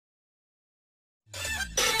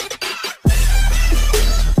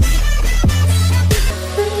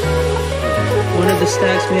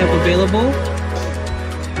stacks we have available.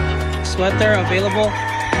 Sweater available.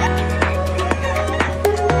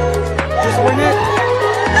 There's Barnette.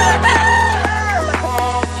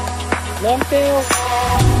 Long tail.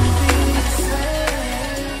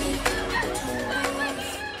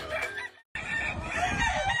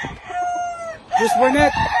 There's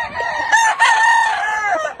Barnette.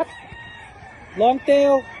 Long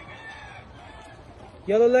tail.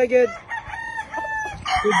 Yellow-legged.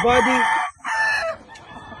 Good body.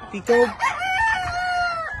 Peacock.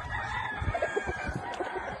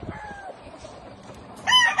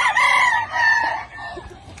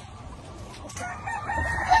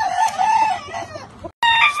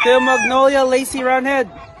 Still Magnolia, Lacy,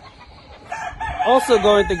 Roundhead. Also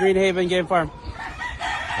going to Greenhaven Game Farm.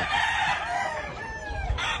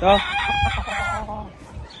 So.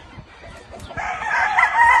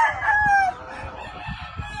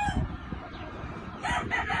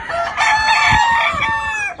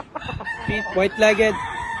 Feet white-legged.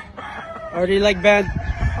 Already like band.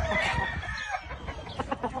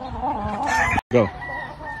 Go.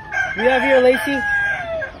 We have here Lacy.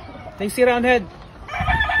 Lacy Roundhead.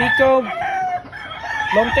 Peacock.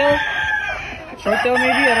 Long tail. Short tail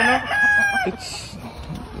maybe, I don't know. It's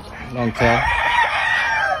long tail.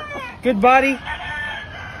 Good body.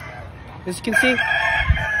 As you can see.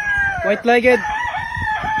 White-legged.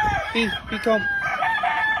 Peacock.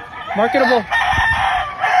 Marketable.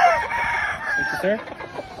 Thank you, sir.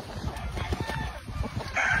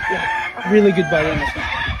 Yeah, really good body on this one.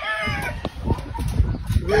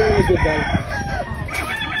 Really good body.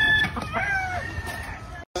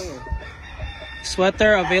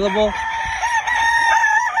 Sweater available.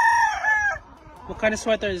 What kind of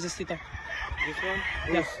sweater is this, Tito? This one?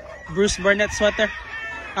 Yeah. Bruce Barnette sweater.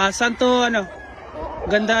 Saan to, ano,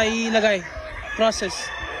 ganda ilagay? Process.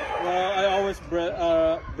 Well, I always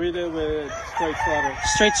breed it with straight sweaters.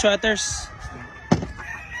 Straight sweaters.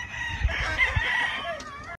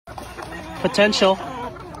 Potential.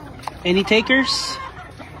 Any takers?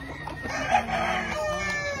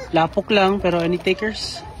 Lapok lang, pero any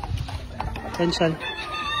takers? Potential.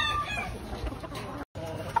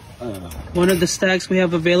 One of the stacks we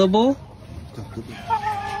have available.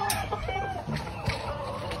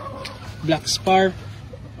 Black spar.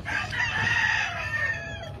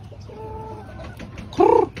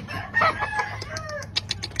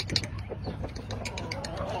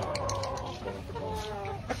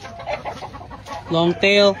 Long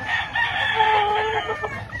tail.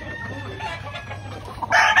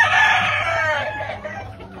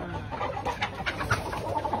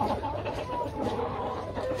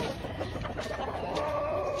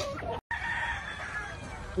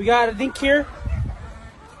 We got a Dink here.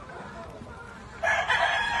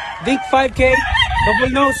 Dink 5K,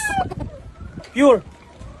 double nose, pure.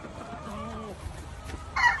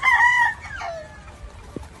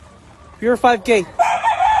 Pure 5K.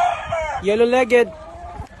 Yellow-legged.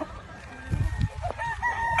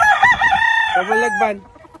 Double leg band.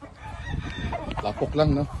 Lapok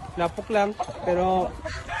lang, no? Lapok lang, pero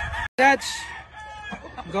catch.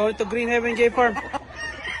 Going to Greenhaven Game Farm.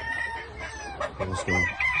 Let's go.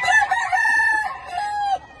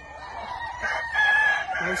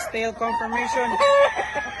 Nice tail confirmation.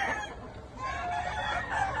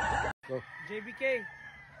 Go. JBK.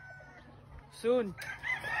 Soon.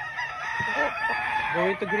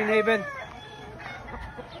 Going to Greenhaven.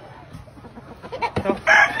 So.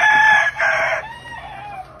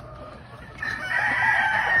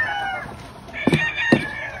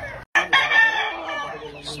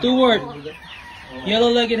 Stewart.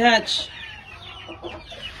 Yellow-legged hatch.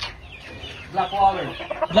 Blackwater.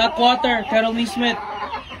 Blackwater. Carol Lee Smith.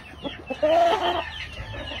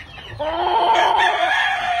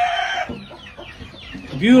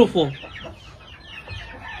 Beautiful.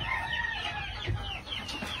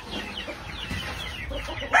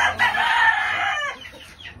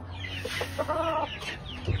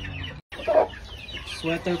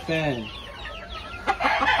 Sweater pen.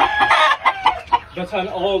 That's an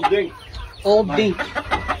old Dink. Old Dink.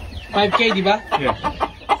 5K, di ba? Yeah.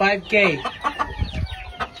 5K.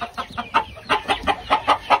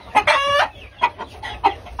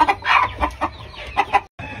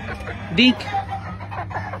 Dink.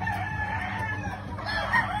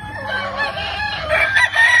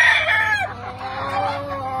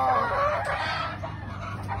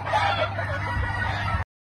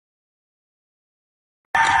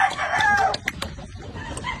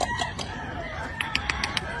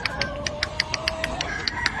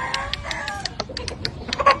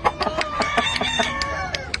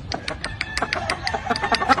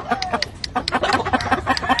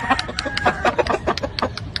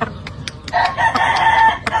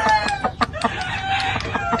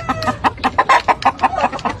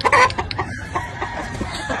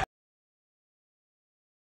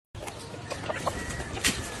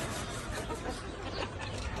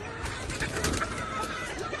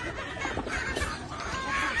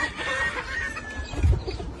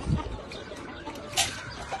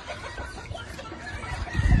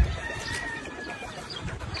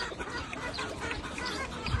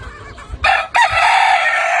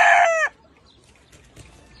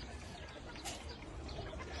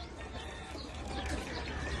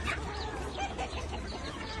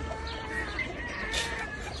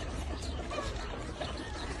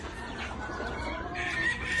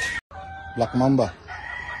 Black Mamba.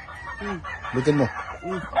 Bitin mo.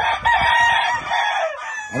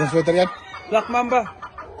 Anong sweater yan? Black Mamba.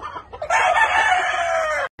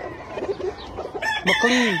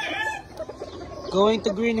 McLean. Going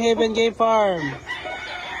to Greenhaven Farm.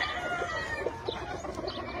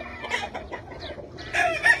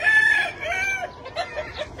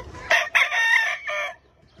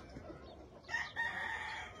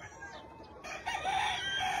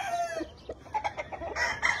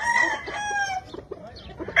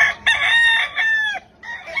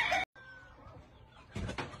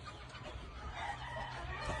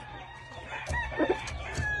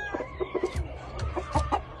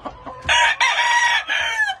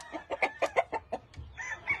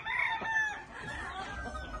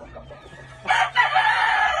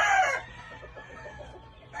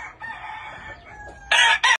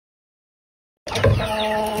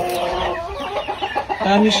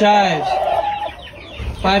 Tommy Shives,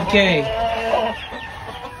 5K.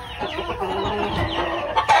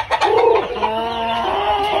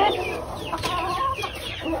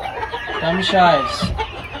 Tommy Shives.